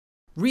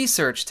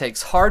Research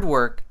takes hard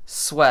work,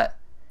 sweat,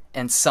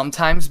 and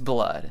sometimes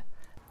blood.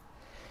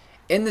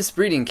 In this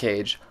breeding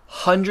cage,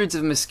 hundreds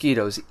of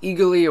mosquitoes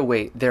eagerly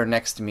await their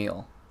next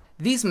meal.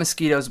 These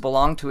mosquitoes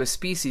belong to a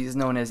species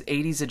known as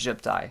Aedes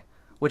aegypti,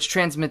 which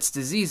transmits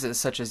diseases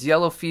such as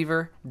yellow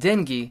fever,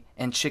 dengue,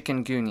 and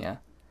chikungunya.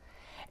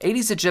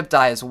 Aedes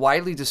aegypti is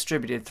widely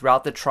distributed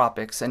throughout the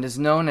tropics and is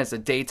known as a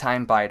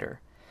daytime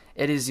biter.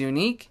 It is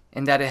unique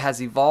in that it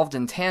has evolved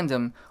in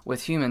tandem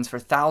with humans for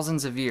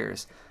thousands of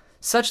years,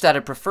 such that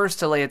it prefers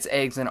to lay its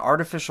eggs in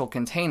artificial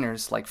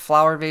containers like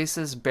flower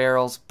vases,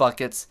 barrels,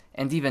 buckets,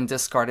 and even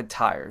discarded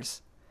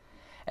tires.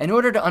 In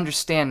order to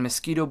understand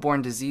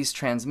mosquito-borne disease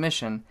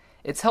transmission,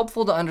 it's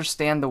helpful to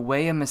understand the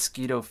way a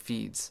mosquito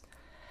feeds.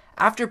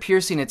 After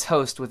piercing its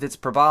host with its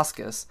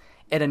proboscis,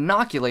 it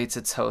inoculates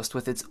its host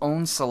with its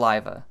own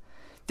saliva.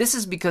 This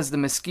is because the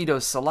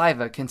mosquito's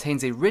saliva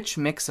contains a rich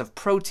mix of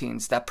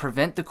proteins that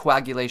prevent the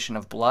coagulation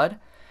of blood,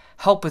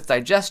 help with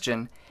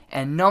digestion,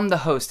 and numb the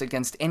host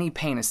against any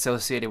pain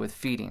associated with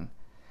feeding.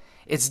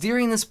 It's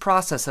during this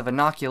process of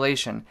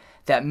inoculation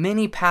that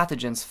many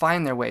pathogens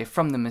find their way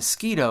from the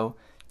mosquito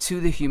to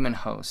the human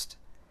host.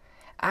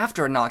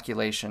 After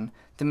inoculation,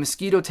 the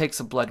mosquito takes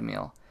a blood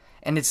meal,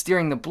 and it's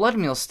during the blood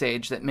meal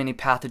stage that many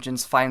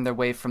pathogens find their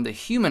way from the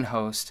human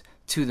host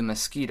to the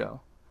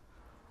mosquito.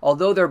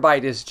 Although their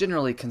bite is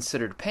generally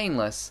considered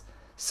painless,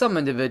 some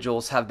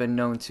individuals have been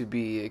known to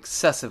be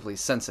excessively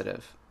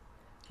sensitive.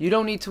 You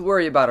don't need to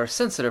worry about our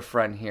sensitive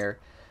friend here,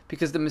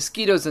 because the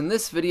mosquitoes in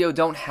this video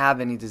don't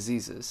have any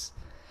diseases.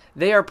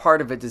 They are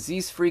part of a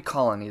disease-free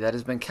colony that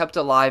has been kept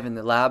alive in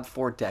the lab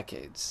for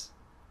decades.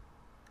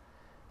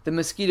 The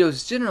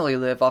mosquitoes generally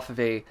live off of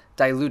a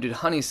diluted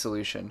honey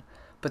solution,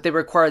 but they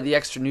require the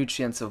extra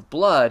nutrients of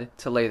blood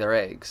to lay their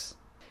eggs.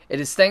 It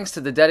is thanks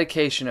to the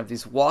dedication of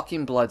these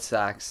walking blood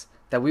sacs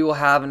that we will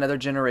have another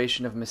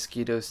generation of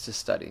mosquitoes to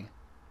study.